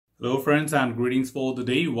Hello friends and greetings for the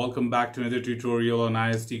day. Welcome back to another tutorial on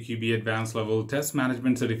ISTQB Advanced Level Test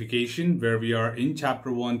Management Certification, where we are in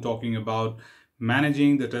Chapter 1 talking about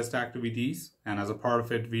managing the test activities, and as a part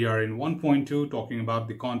of it we are in 1.2 talking about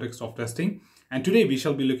the context of testing. And today we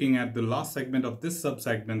shall be looking at the last segment of this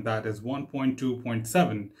subsegment, that is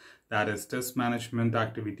 1.2.7, that is test management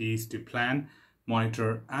activities to plan,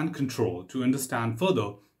 monitor and control, to understand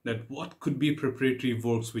further that what could be preparatory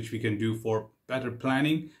works which we can do for better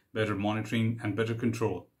planning, better monitoring and better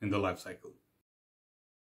control in the life cycle.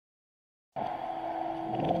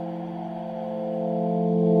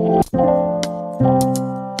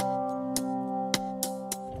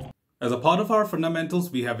 As a part of our fundamentals,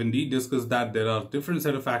 we have indeed discussed that there are different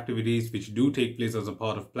set of activities which do take place as a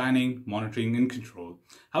part of planning, monitoring and control.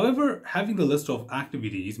 However, having the list of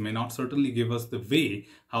activities may not certainly give us the way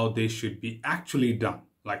how they should be actually done.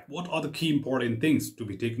 Like, what are the key important things to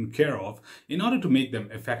be taken care of in order to make them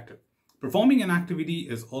effective? Performing an activity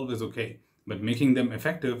is always okay, but making them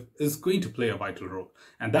effective is going to play a vital role.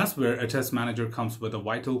 And that's where a test manager comes with a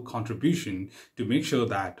vital contribution to make sure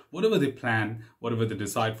that whatever they plan, whatever they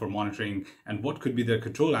decide for monitoring, and what could be their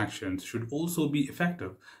control actions should also be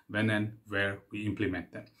effective when and where we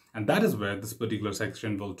implement them. And that is where this particular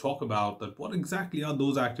section will talk about that what exactly are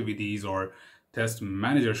those activities or test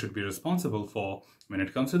manager should be responsible for when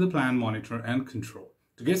it comes to the plan, monitor and control.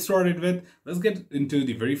 To get started with, let's get into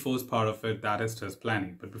the very first part of it, that is test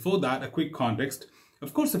planning. But before that, a quick context.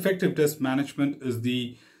 Of course, effective test management is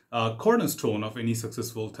the cornerstone of any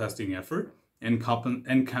successful testing effort,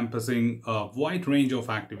 encompassing a wide range of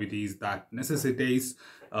activities that necessitates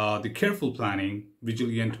the careful planning,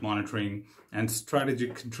 vigilant monitoring and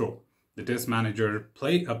strategic control. The test manager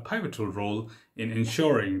play a pivotal role in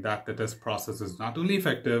ensuring that the test process is not only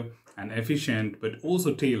effective and efficient, but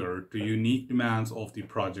also tailored to unique demands of the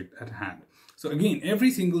project at hand. So again,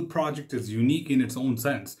 every single project is unique in its own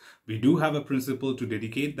sense. We do have a principle to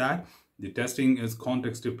dedicate that the testing is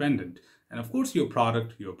context dependent. And of course, your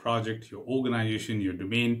product, your project, your organization, your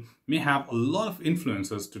domain may have a lot of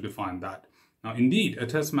influences to define that. Now, indeed, a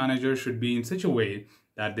test manager should be in such a way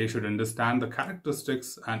that they should understand the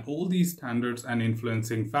characteristics and all these standards and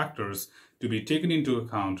influencing factors to be taken into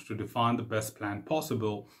account to define the best plan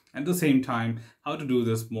possible, at the same time how to do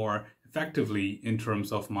this more effectively in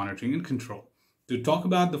terms of monitoring and control. To talk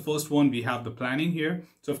about the first one, we have the planning here.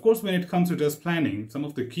 So of course, when it comes to test planning, some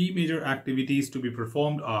of the key major activities to be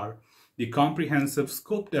performed are the comprehensive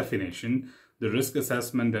scope definition, the risk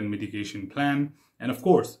assessment and mitigation plan, and of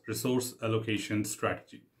course, resource allocation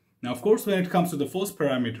strategy. Now, of course, when it comes to the first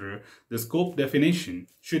parameter, the scope definition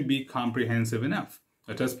should be comprehensive enough.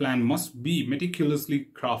 A test plan must be meticulously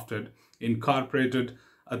crafted, incorporating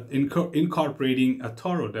a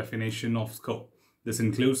thorough definition of scope. This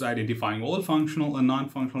includes identifying all functional and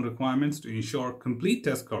non-functional requirements to ensure complete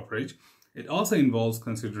test coverage. It also involves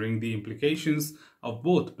considering the implications of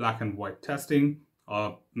both black and white testing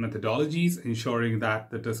methodologies, ensuring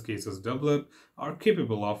that the test cases developed are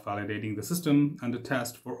capable of validating the system and the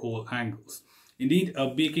test for all angles. Indeed,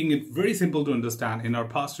 making it very simple to understand, in our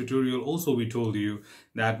past tutorial also we told you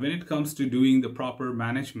that when it comes to doing the proper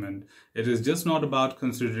management, it is just not about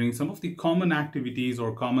considering some of the common activities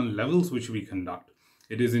or common levels which we conduct.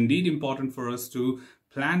 It is indeed important for us to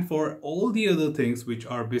plan for all the other things which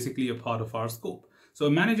are basically a part of our scope. So a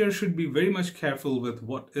manager should be very much careful with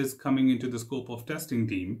what is coming into the scope of testing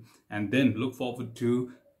team, and then look forward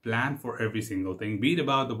to plan for every single thing, be it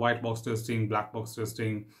about the white box testing, black box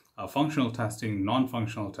testing, functional testing,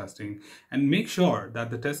 non-functional testing, and make sure that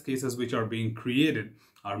the test cases which are being created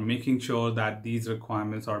are making sure that these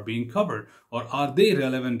requirements are being covered, or are they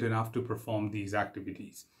relevant enough to perform these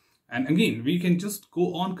activities. And again, we can just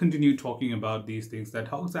go on, continue talking about these things, that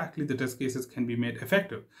how exactly the test cases can be made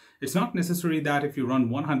effective. It's not necessary that if you run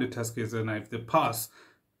 100 test cases and if they pass,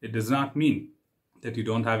 it does not mean that you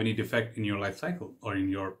don't have any defect in your life cycle or in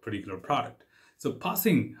your particular product. So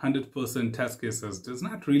passing 100% test cases does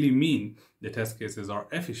not really mean the test cases are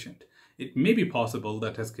efficient. It may be possible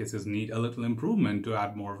that test cases need a little improvement to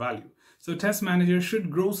add more value. So test managers should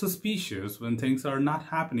grow suspicious when things are not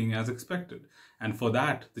happening as expected. And for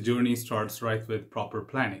that, the journey starts right with proper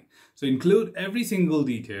planning. So include every single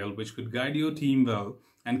detail which could guide your team well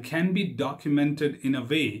and can be documented in a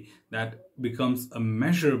way that becomes a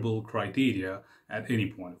measurable criteria at any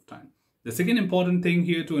point of time. The second important thing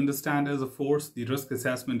here to understand is, of course, the risk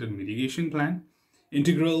assessment and mitigation plan.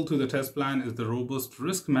 Integral to the test plan is the robust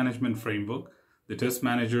risk management framework. The test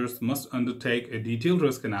managers must undertake a detailed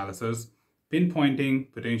risk analysis,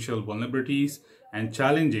 pinpointing potential vulnerabilities and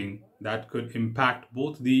challenging that could impact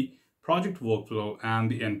both the project workflow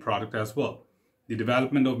and the end product as well. The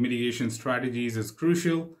development of mitigation strategies is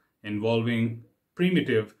crucial, involving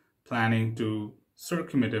primitive planning to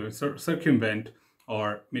circumvent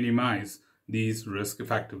or minimize these risks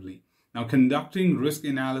effectively. Now, conducting risk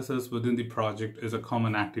analysis within the project is a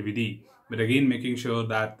common activity, but again, making sure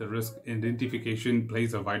that the risk identification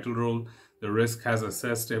plays a vital role, the risk has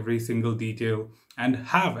assessed every single detail, and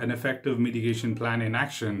have an effective mitigation plan in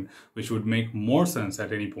action, which would make more sense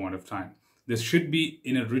at any point of time. This should be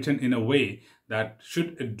written in a way that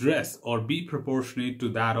should address or be proportionate to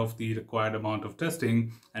that of the required amount of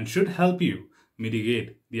testing and should help you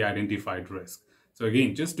mitigate the identified risk. So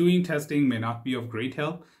again, just doing testing may not be of great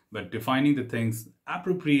help, but defining the things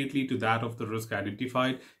appropriately to that of the risk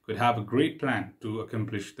identified could have a great plan to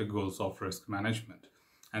accomplish the goals of risk management.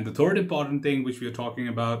 And the third important thing which we are talking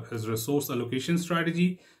about is resource allocation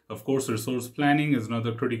strategy. Of course, resource planning is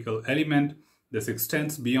another critical element. This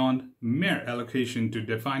extends beyond mere allocation to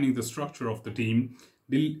defining the structure of the team,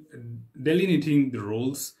 delineating the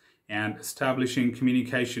roles, and establishing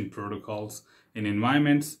communication protocols in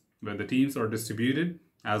environments where the teams are distributed.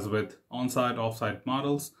 As with on-site, off-site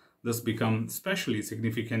models, this becomes especially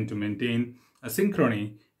significant to maintain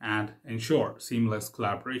asynchrony and ensure seamless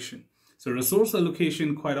collaboration. So resource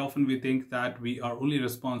allocation, quite often we think that we are only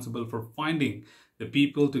responsible for finding the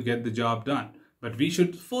people to get the job done. But we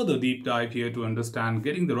should further deep dive here to understand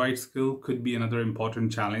getting the right skill could be another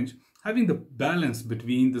important challenge. Having the balance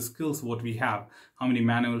between the skills what we have, how many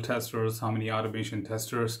manual testers, how many automation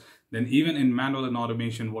testers, then even in manual and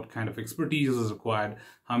automation, what kind of expertise is required,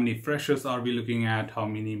 how many freshers are we looking at, how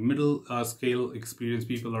many middle scale experienced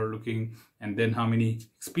people are looking, and then how many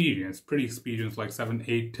pretty experienced, like 7,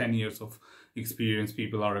 8, 10 years of experienced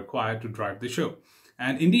people are required to drive the show.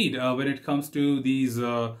 And indeed, when it comes to these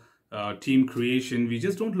team creation, we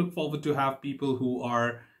just don't look forward to have people who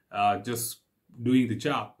are just doing the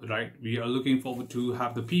job, right? We are looking forward to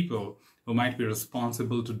have the people who might be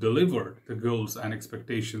responsible to deliver the goals and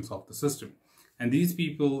expectations of the system. And these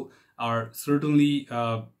people are certainly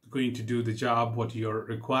going to do the job what you're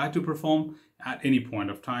required to perform at any point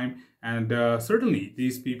of time. And certainly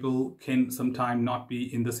these people can sometimes not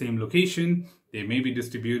be in the same location. They may be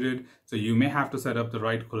distributed. So you may have to set up the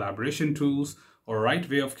right collaboration tools or right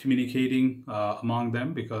way of communicating among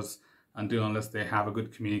them, because unless they have a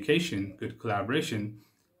good communication, good collaboration,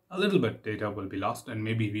 a little bit data will be lost and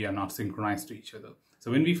maybe we are not synchronized to each other.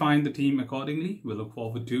 So when we find the team accordingly, we look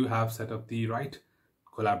forward to have set up the right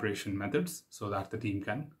collaboration methods so that the team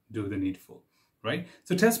can do the needful, right?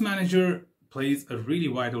 So test manager plays a really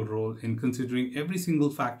vital role in considering every single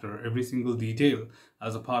factor, every single detail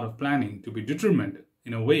as a part of planning to be determined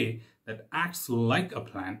in a way that acts like a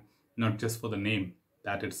plan, not just for the name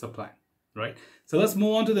that it's a plan, right? So let's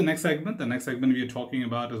move on to the next segment. The next segment we are talking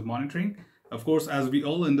about is monitoring. Of course, as we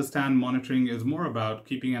all understand, monitoring is more about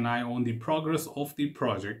keeping an eye on the progress of the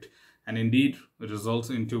project, and indeed it results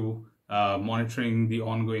into monitoring the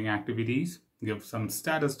ongoing activities, give some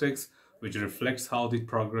statistics which reflects how the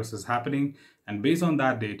progress is happening, and based on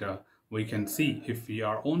that data we can see if we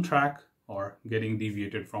are on track or getting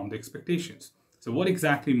deviated from the expectations. So what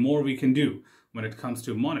exactly more we can do when it comes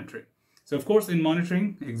to monitoring? So of course, in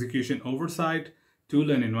monitoring, execution oversight,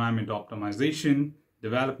 tool and environment optimization,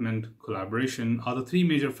 development, collaboration are the three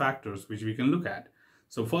major factors which we can look at.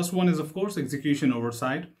 So first one is, of course, execution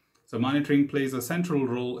oversight. So monitoring plays a central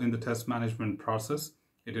role in the test management process.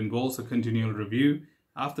 It involves a continual review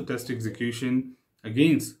of the test execution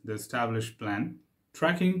against the established plan,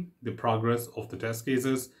 tracking the progress of the test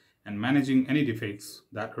cases, and managing any defects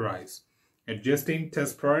that arise. Adjusting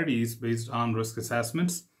test priorities based on risk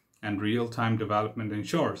assessments and real-time development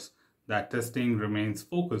ensures that testing remains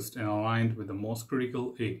focused and aligned with the most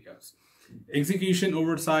critical areas. Execution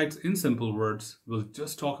oversight, in simple words, will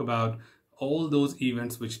just talk about all those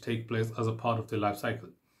events which take place as a part of the life cycle.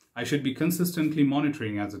 I should be consistently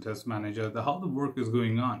monitoring as a test manager how the work is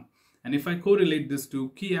going on. And if I correlate this to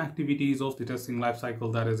key activities of the testing life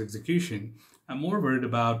cycle, that is execution, I'm more worried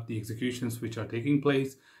about the executions which are taking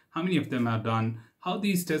place, how many of them are done, how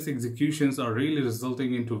these test executions are really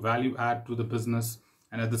resulting into value add to the business,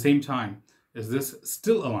 and at the same time, is this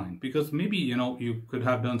still aligned? Because maybe, you could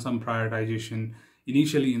have done some prioritization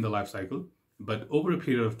initially in the life cycle, but over a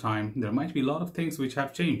period of time, there might be a lot of things which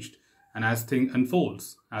have changed. And as things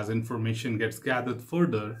unfolds, as information gets gathered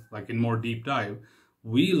further, like in more deep dive,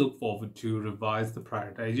 we look forward to revise the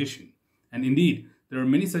prioritization. And indeed, there are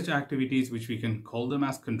many such activities which we can call them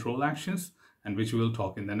as control actions, and which we'll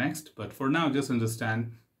talk in the next. But for now, just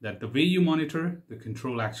understand that the way you monitor, the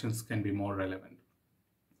control actions can be more relevant.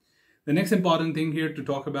 The next important thing here to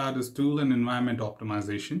talk about is tool and environment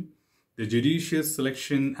optimization. The judicious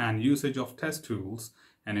selection and usage of test tools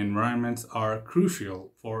and environments are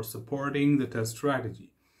crucial for supporting the test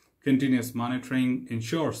strategy. Continuous monitoring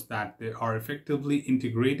ensures that they are effectively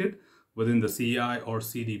integrated within the CI or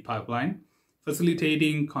CD pipeline,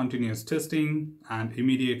 facilitating continuous testing and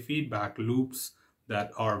immediate feedback loops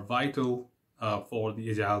that are vital for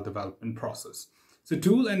the agile development process. So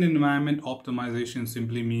tool and environment optimization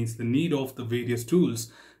simply means the need of the various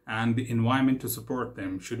tools and the environment to support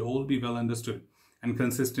them should all be well understood and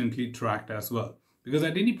consistently tracked as well. Because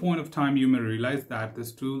at any point of time, you may realize that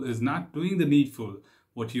this tool is not doing the needful,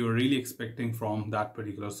 what you are really expecting from that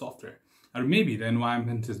particular software. Or maybe the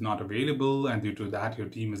environment is not available and due to that your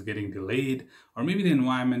team is getting delayed, or maybe the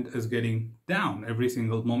environment is getting down every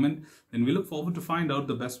single moment. Then we look forward to find out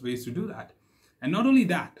the best ways to do that. And not only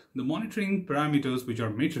that, the monitoring parameters, which are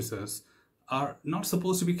matrices, are not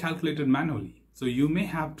supposed to be calculated manually. So you may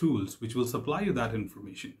have tools which will supply you that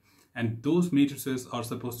information. And those matrices are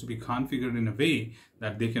supposed to be configured in a way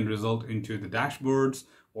that they can result into the dashboards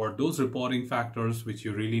or those reporting factors which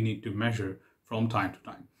you really need to measure from time to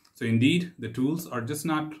time. So indeed, the tools are just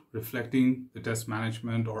not reflecting the test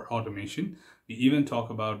management or automation. We even talk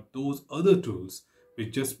about those other tools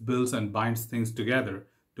which just builds and binds things together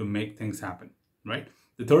to make things happen, right?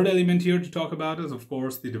 The third element here to talk about is, of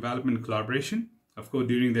course, the development collaboration. Of course,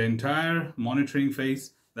 during the entire monitoring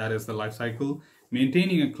phase, that is the life cycle,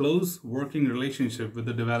 maintaining a close working relationship with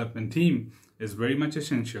the development team is very much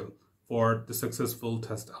essential for the successful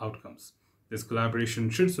test outcomes. This collaboration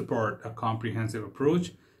should support a comprehensive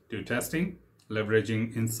approach to testing,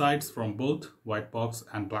 leveraging insights from both white box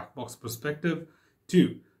and black box perspective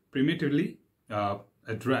to primitively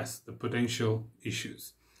address the potential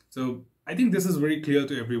issues. So I think this is very clear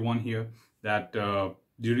to everyone here that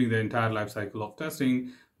during the entire life cycle of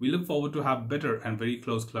testing, we look forward to have better and very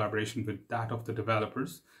close collaboration with that of the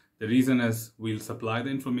developers. The reason is we'll supply the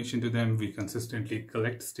information to them. We consistently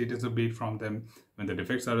collect status update from them. When the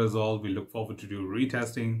defects are resolved, we look forward to do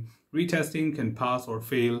retesting. Retesting can pass or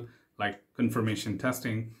fail, like confirmation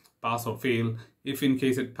testing, pass or fail. If in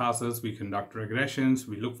case it passes, we conduct regressions.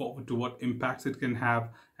 We look forward to what impacts it can have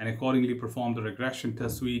and accordingly perform the regression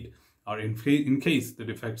test suite. Or in case the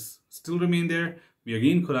defects still remain there, we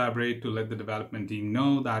again collaborate to let the development team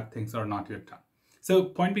know that things are not yet done. So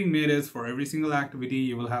point being made is for every single activity,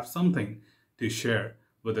 you will have something to share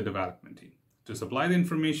with the development team to supply the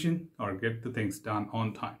information or get the things done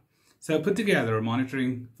on time. So put together,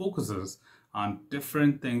 monitoring focuses on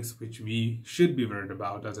different things which we should be worried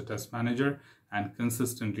about as a test manager and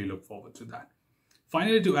consistently look forward to that.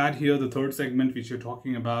 Finally, to add here, the third segment which you're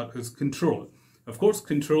talking about is control. Of course,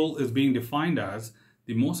 control is being defined as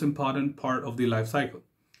the most important part of the life cycle.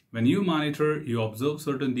 When you monitor, you observe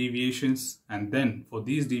certain deviations, and then for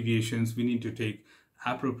these deviations, we need to take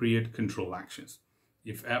appropriate control actions.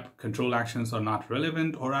 If control actions are not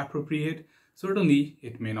relevant or appropriate, certainly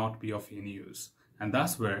it may not be of any use. And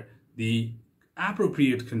that's where the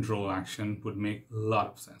appropriate control action would make a lot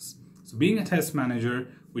of sense. So being a test manager,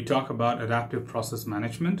 we talk about adaptive process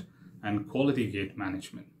management and quality gate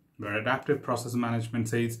management, where adaptive process management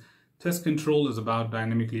says test control is about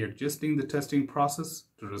dynamically adjusting the testing process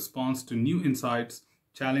to respond to new insights,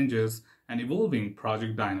 challenges, and evolving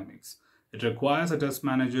project dynamics. It requires a test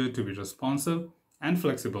manager to be responsive and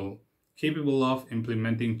flexible, capable of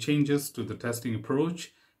implementing changes to the testing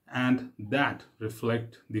approach and that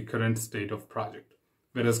reflect the current state of project.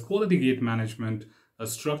 Whereas quality gate management, a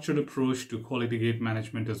structured approach to quality gate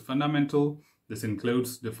management is fundamental. This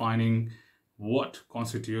includes defining what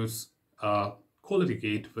constitutes a quality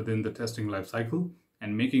gate within the testing lifecycle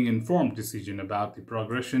and making informed decision about the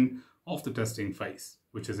progression of the testing phase,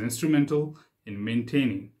 which is instrumental in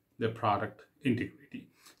maintaining the product integrity.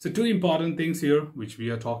 So two important things here, which we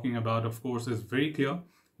are talking about, of course, is very clear.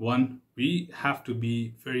 One, we have to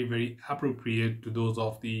be very, very appropriate to those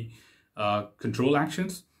of the control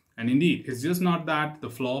actions. And indeed, it's just not that the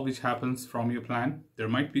flaw which happens from your plan. There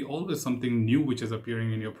might be always something new which is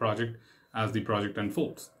appearing in your project as the project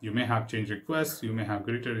unfolds. You may have change requests, you may have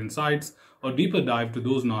greater insights or deeper dive to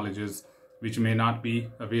those knowledges which may not be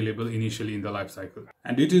available initially in the life cycle.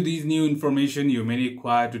 And due to these new information, you may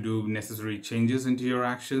require to do necessary changes into your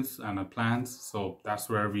actions and plans. So that's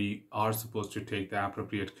where we are supposed to take the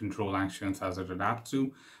appropriate control actions as it adapts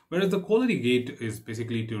to. Whereas the quality gate is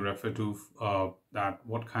basically to refer to that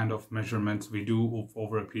what kind of measurements we do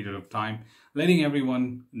over a period of time, letting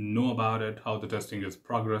everyone know about it, how the testing is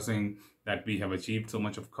progressing, that we have achieved so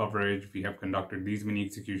much of coverage, we have conducted these many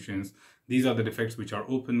executions, these are the defects which are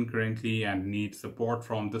open currently and need support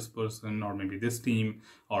from this person or maybe this team,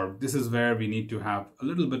 or this is where we need to have a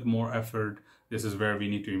little bit more effort This is where we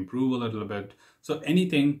need to improve a little bit. So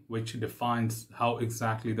anything which defines how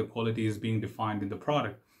exactly the quality is being defined in the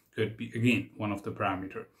product could be, again, one of the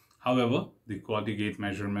parameters. However, the quality gate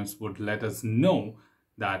measurements would let us know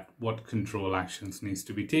that what control actions needs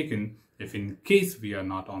to be taken if in case we are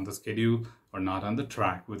not on the schedule or not on the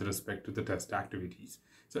track with respect to the test activities.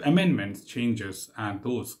 So amendments, changes, and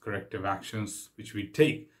those corrective actions which we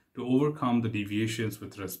take to overcome the deviations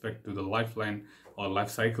with respect to the lifeline or life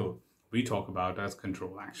cycle we talk about as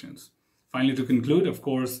control actions. Finally, to conclude, of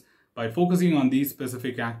course, by focusing on these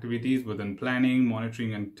specific activities within planning,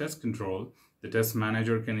 monitoring, and test control, the test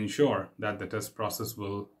manager can ensure that the test process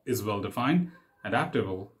is well defined,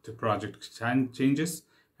 adaptable to project changes,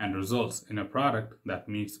 and results in a product that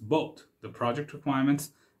meets both the project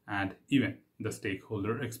requirements and even the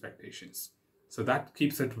stakeholder expectations. So that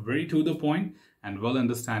keeps it very to the point and well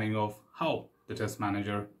understanding of how the test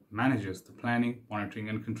manager manages the planning, monitoring,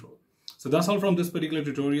 and control. So that's all from this particular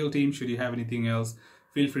tutorial, team. Should you have anything else,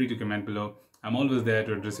 feel free to comment below. I'm always there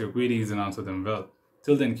to address your queries and answer them well.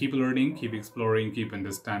 Till then, keep learning, keep exploring, keep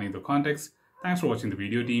understanding the context. Thanks for watching the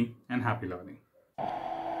video, team, and happy learning.